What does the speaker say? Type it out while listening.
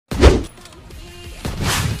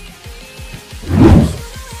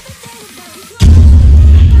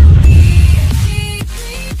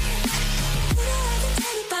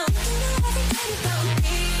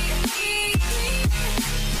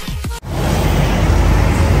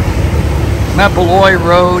at Baloy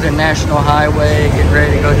Road and National Highway, getting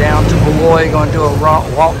ready to go down to Baloy. Going to do a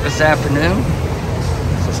walk this afternoon,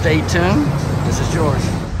 so stay tuned. This is George.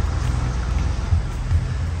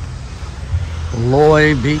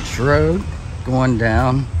 Baloy Beach Road, going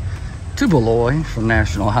down to Baloy from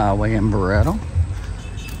National Highway in Barretto.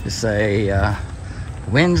 It's a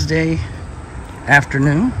Wednesday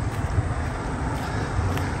afternoon.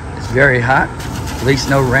 It's very hot. At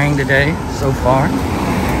least no rain today so far.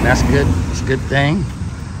 That's good. It's a good thing.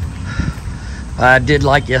 I did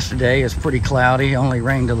like yesterday. It's pretty cloudy. Only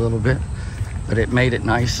rained a little bit, but it made it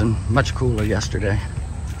nice and much cooler yesterday.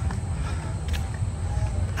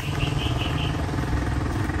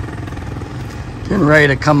 Getting ready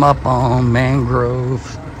to come up on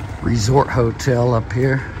Mangrove Resort Hotel up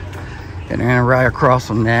here. And then right across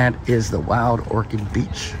from that is the Wild Orchid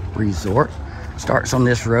Beach Resort. Starts on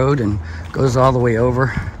this road and goes all the way over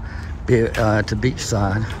to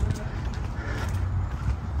beachside.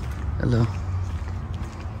 Hello.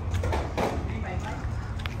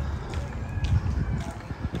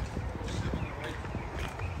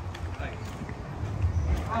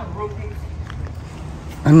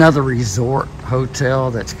 Another resort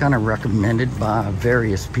hotel that's kind of recommended by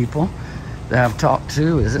various people that I've talked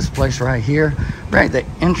to is this place right here, right at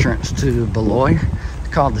the entrance to Baloy. It's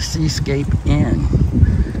called the Seascape Inn.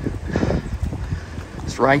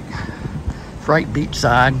 It's right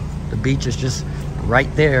beachside. The beach is just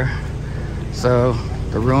right there. So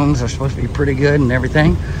the rooms are supposed to be pretty good and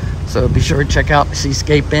everything. So be sure to check out the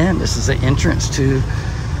Seascape Inn. This is the entrance to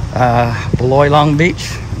Baloy Long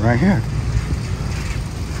Beach right here.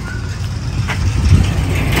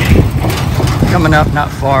 Coming up not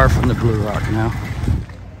far from the Blue Rock now.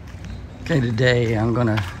 Okay, today I'm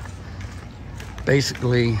gonna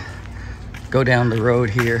basically go down the road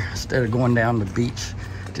here. Instead of going down the beach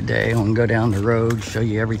today, I'm gonna go down the road, show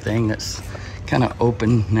you everything that's kind of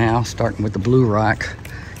open now, starting with the Blue Rock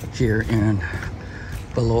here in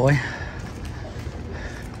Baloy.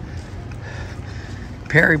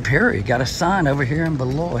 Perry got a sign over here in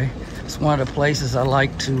Baloy. It's one of the places I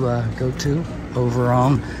like to go to over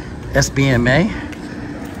on SBMA,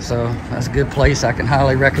 so that's a good place I can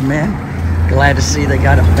highly recommend. Glad to see they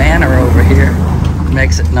got a banner over here.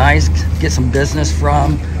 Makes it nice, get some business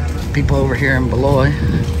from people over here in Baloy.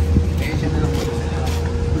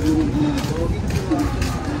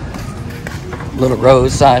 Little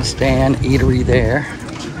roadside stand, eatery there.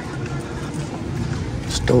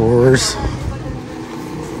 Stores,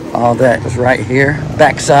 all that is right here.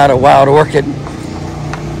 Backside of Wild Orchid.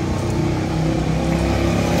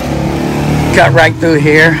 Cut right through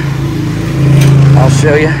here. I'll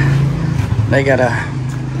show you. They got a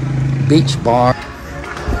beach bar.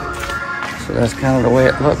 So that's kind of the way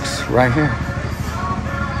it looks right here.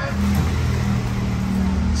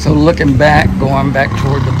 So looking back, going back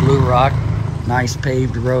toward the Blue Rock, nice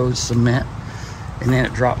paved road, cement, and then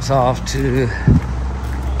it drops off to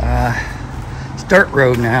dirt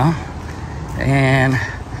road now. And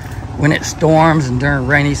when it storms and during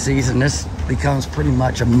rainy season, this becomes pretty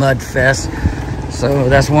much a mud fest. So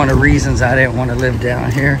that's one of the reasons I didn't want to live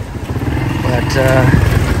down here. But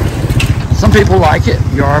some people like it.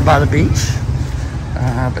 You are by the beach,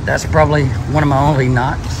 but that's probably one of my only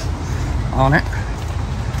knocks on it.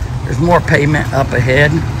 There's more pavement up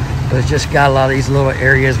ahead, but it's just got a lot of these little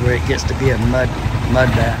areas where it gets to be a mud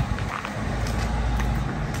bath.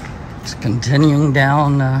 It's continuing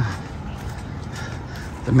down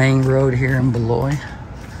the main road here in Baloy.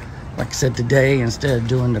 Like I said, today, instead of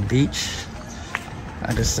doing the beach,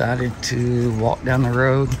 I decided to walk down the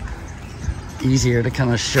road. Easier to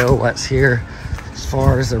kind of show what's here as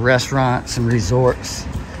far as the restaurants and resorts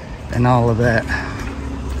and all of that.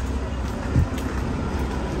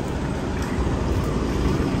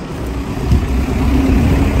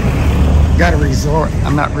 Got a resort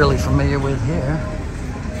I'm not really familiar with here.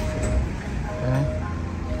 Okay.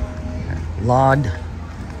 Lod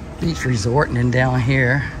Beach Resort, and then down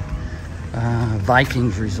here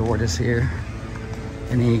Vikings Resort is here,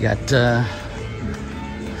 and then you got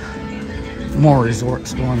more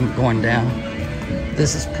resorts going down.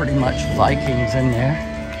 This is pretty much Vikings in there.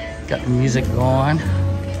 Got the music going.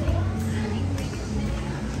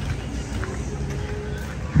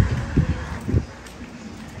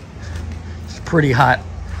 It's pretty hot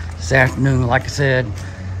this afternoon. Like I said,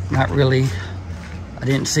 not really, I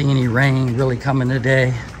didn't see any rain really coming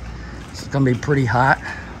today. So it's gonna be pretty hot.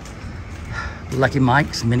 Lucky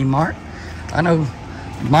Mike's Mini Mart. I know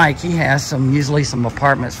Mike, he has usually some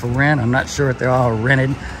apartments for rent. I'm not sure if they're all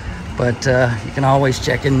rented, but you can always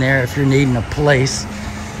check in there if you're needing a place.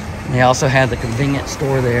 And they also have the convenience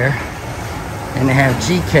store there. And they have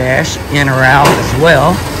Gcash in or out as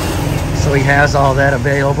well. So he has all that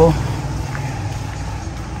available.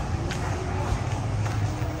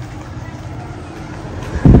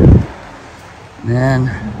 Then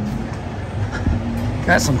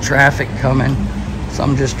got some traffic coming, so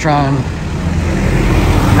I'm just trying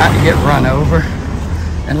not to get run over.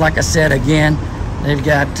 And like I said, again, they've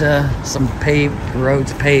got some paved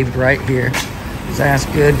roads paved right here, so that's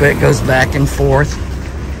good, but it goes back and forth.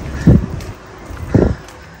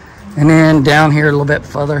 And then down here a little bit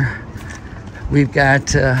further, we've got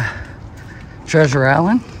Treasure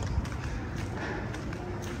Island.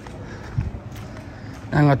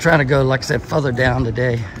 I'm going to try to go, like I said, further down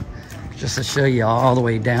today, just to show you all the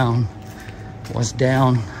way down, what's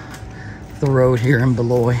down the road here in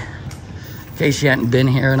Baloy. In case you hadn't been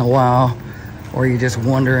here in a while, or you're just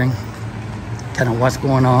wondering kind of what's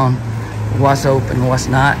going on, what's open, what's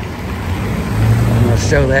not. I'm going to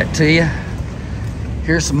show that to you.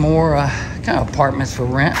 Here's some more kind of apartments for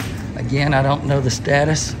rent. Again, I don't know the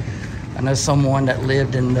status. I know someone that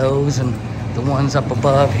lived in those and the ones up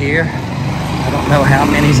above here. I don't know how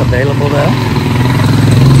many's available though.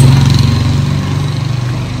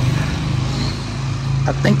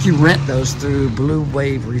 I think you rent those through Blue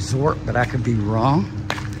Wave Resort, but I could be wrong.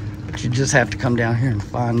 But you just have to come down here and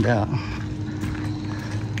find out.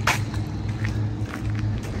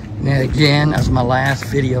 Now again, that's my last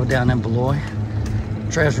video down in Baloy.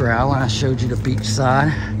 Treasure Island, I showed you the beach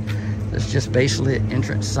side. That's just basically the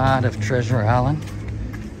entrance side of Treasure Island.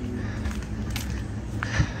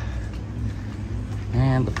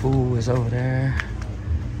 And the pool is over there.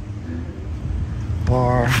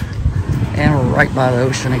 Bar. And we're right by the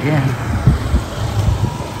ocean again.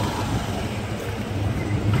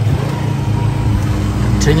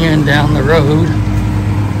 Continuing down the road,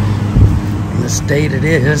 in the state it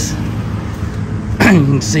is, you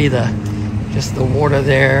can see just the water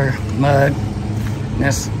there, mud. And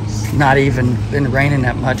it's not even been raining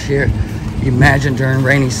that much here. You imagine during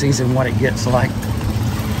rainy season what it gets like.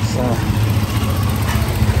 So.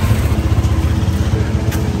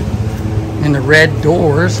 In the Red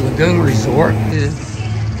Doors Lagoon Resort, the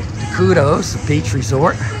Kudos Beach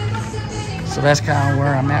Resort. So that's kind of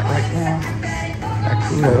where I'm at right now, at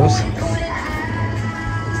Kudos.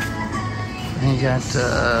 And you got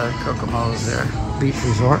Kokomo's there, Beach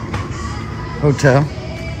Resort, Hotel.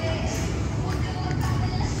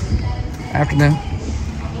 Afternoon.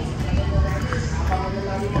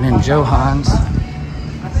 And then Johan's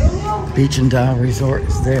Beach and Dive Resort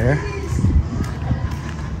is there.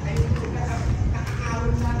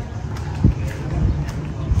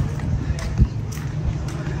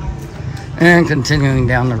 And continuing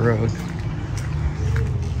down the road.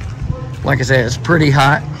 Like I said, it's pretty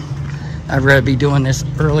hot. I'd rather be doing this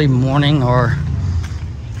early morning or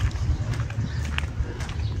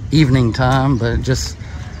evening time, but it just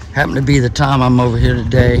happened to be the time I'm over here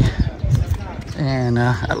today. And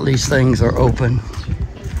at least things are open.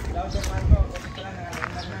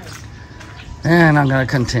 And I'm gonna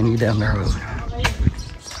continue down the road.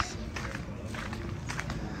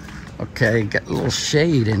 Okay, got a little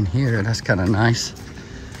shade in here. That's kind of nice.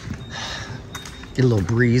 Get a little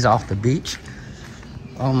breeze off the beach.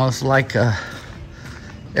 Almost like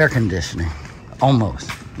air conditioning.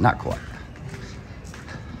 Almost, not quite.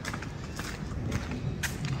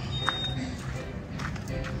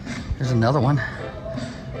 Here's another one.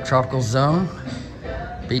 Tropical Zone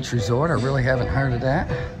Beach Resort. I really haven't heard of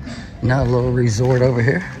that. Another little resort over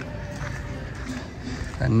here.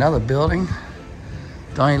 Another building.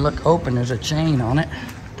 Don't even look open, there's a chain on it.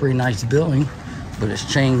 Pretty nice building, but it's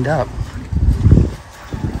chained up.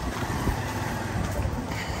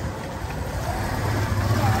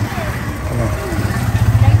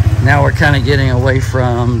 Now we're kind of getting away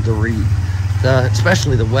from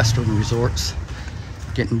especially the western resorts.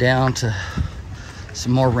 Getting down to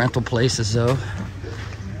some more rental places though.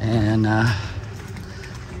 And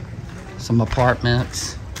some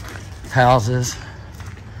apartments, houses.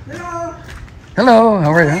 Hello,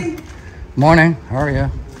 how are you? Morning, how are you?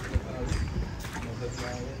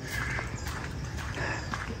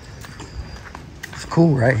 It's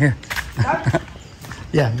cool right here.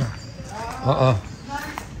 Yeah. Uh-oh.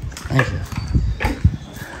 Thank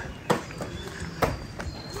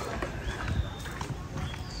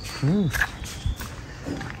you. Ooh.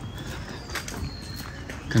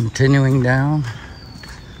 Continuing down.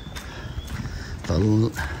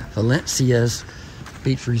 Valencia's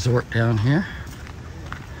Beach Resort down here.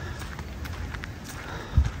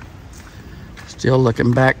 Still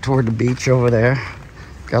looking back toward the beach over there.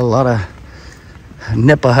 Got a lot of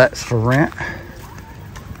nipa huts for rent.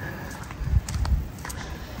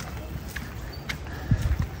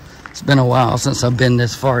 It's been a while since I've been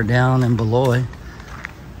this far down in Baloy,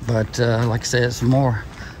 but like I said, it's more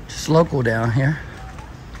just local down here.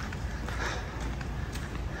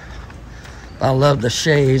 I love the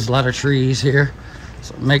shades, a lot of trees here,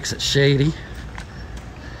 so it makes it shady.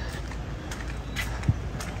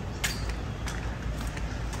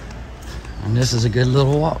 And this is a good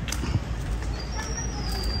little walk.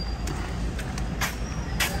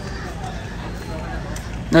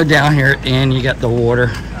 Now down here at the end, you got the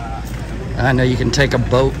water. I know you can take a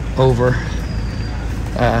boat over,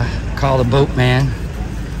 call the boatman,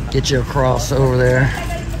 get you across over there.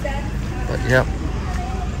 But yep.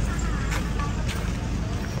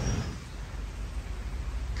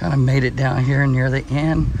 Kind of made it down here near the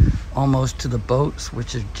end, almost to the boats,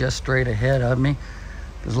 which is just straight ahead of me.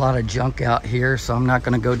 There's a lot of junk out here, so I'm not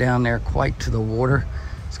going to go down there quite to the water.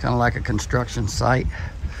 It's kind of like a construction site.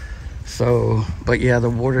 So, but yeah, the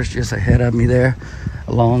water's just ahead of me there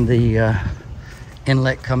along the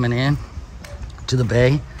inlet coming in to the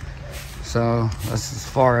bay. So that's as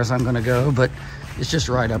far as I'm going to go, but it's just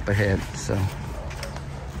right up ahead. So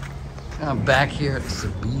I'm back here at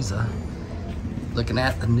Subiza, looking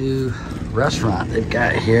at the new restaurant they've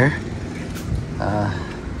got here.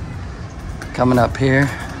 Coming up here,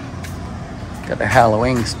 got their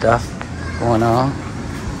Halloween stuff going on.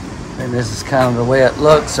 And this is kind of the way it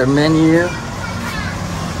looks, their menu.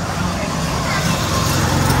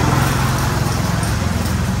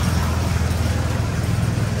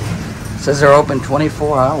 It says they're open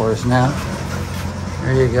 24 hours now.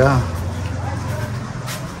 There you go.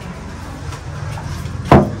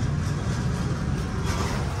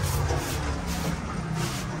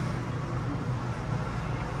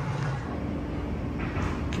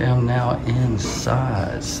 Okay, I'm now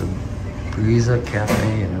inside Subiza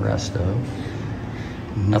Cafe Resto.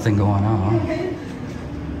 Nothing going on.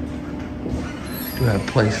 Do have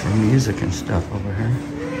a place for music and stuff over here.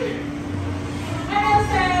 Hello,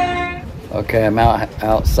 sir. Okay, I'm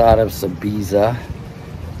outside of Subiza.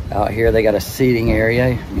 Out here they got a seating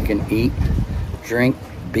area. You can eat, drink,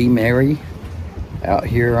 be merry out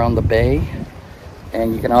here on the bay.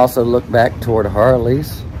 And you can also look back toward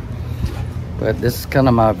Harley's. But this is kind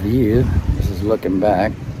of my view. This is looking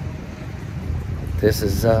back. This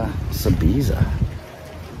is Subiza.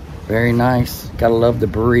 Very nice. Gotta love the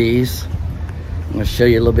breeze. I'm gonna show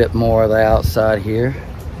you a little bit more of the outside here.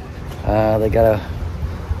 They got a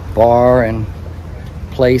bar and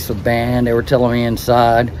place with band. They were telling me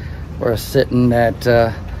inside we're sitting that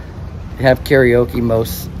have karaoke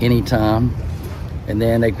most anytime. And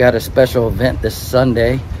then they've got a special event this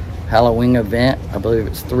Sunday, Halloween event. I believe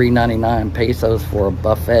it's $3.99 pesos for a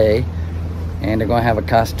buffet. And they're gonna have a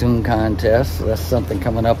costume contest. So that's something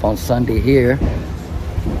coming up on Sunday here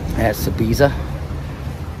at Subiza.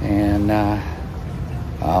 And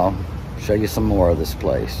I'll show you some more of this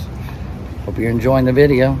place. Hope you're enjoying the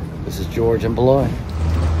video. This is George and Baloy.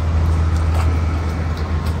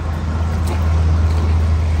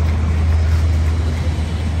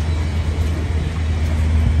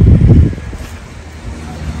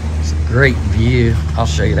 It's a great view. I'll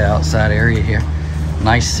show you the outside area here.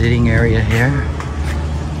 Nice sitting area here.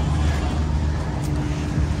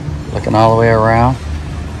 Looking all the way around.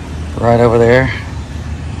 Right over there.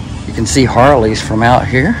 You can see Harley's from out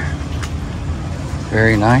here.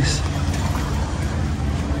 Very nice.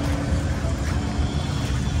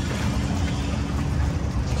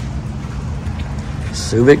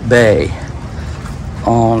 Subic Bay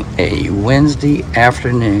on a Wednesday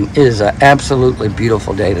afternoon. It is an absolutely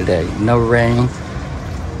beautiful day today. No rain.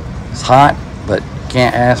 It's hot, but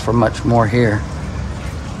can't ask for much more here.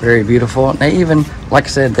 Very beautiful. And they even, like I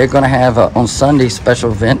said, they're going to have on Sunday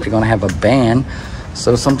special event. They're going to have a band.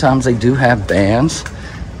 So sometimes they do have bands,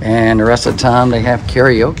 and the rest of the time they have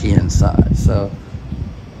karaoke inside. So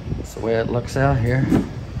that's the way it looks out here.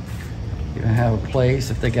 You have a place,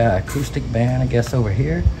 if they got an acoustic band, I guess over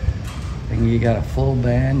here. Then you got a full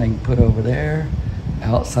band they can put over there.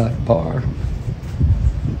 Outside bar.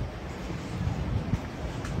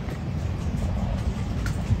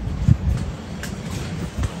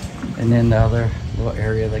 And then the other little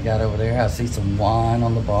area they got over there, I see some wine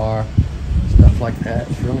on the bar, stuff like that.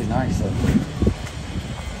 It's really nice over there.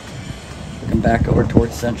 Looking back over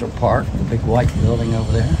towards Central Park, the big white building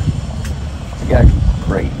over there. You got a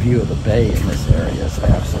great view of the bay in this area, so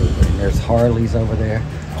absolutely. And there's Harley's over there.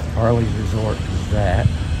 Harley's Resort is that.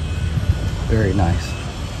 Very nice.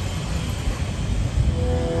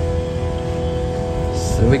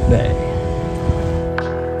 Subic Bay.